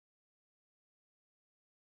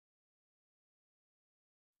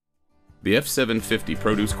The F750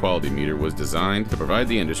 produce quality meter was designed to provide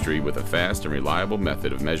the industry with a fast and reliable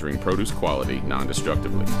method of measuring produce quality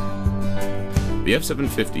non-destructively. The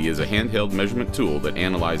F750 is a handheld measurement tool that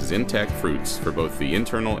analyzes intact fruits for both the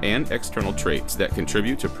internal and external traits that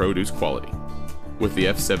contribute to produce quality. With the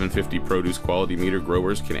F750 produce quality meter,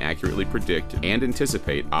 growers can accurately predict and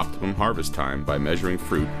anticipate optimum harvest time by measuring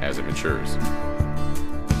fruit as it matures.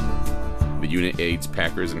 The unit aids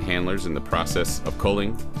packers and handlers in the process of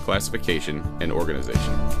culling, classification, and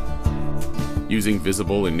organization. Using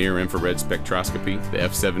visible and near-infrared spectroscopy, the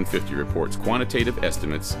F750 reports quantitative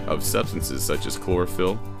estimates of substances such as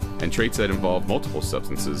chlorophyll and traits that involve multiple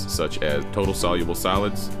substances such as total soluble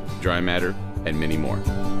solids, dry matter, and many more.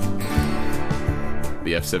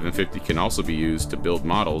 The F750 can also be used to build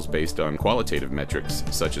models based on qualitative metrics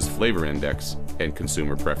such as flavor index and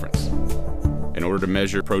consumer preference. In order to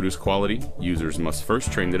measure produce quality, users must first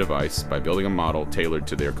train the device by building a model tailored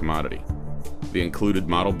to their commodity. The included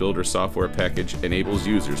Model Builder software package enables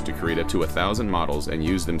users to create up to 1,000 models and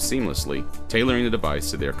use them seamlessly, tailoring the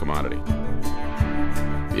device to their commodity.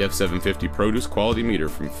 The F750 produce quality meter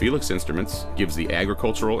from Felix Instruments gives the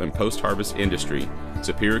agricultural and post-harvest industry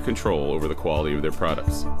superior control over the quality of their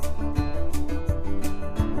products.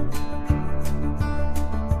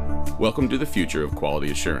 Welcome to the future of quality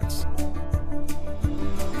assurance.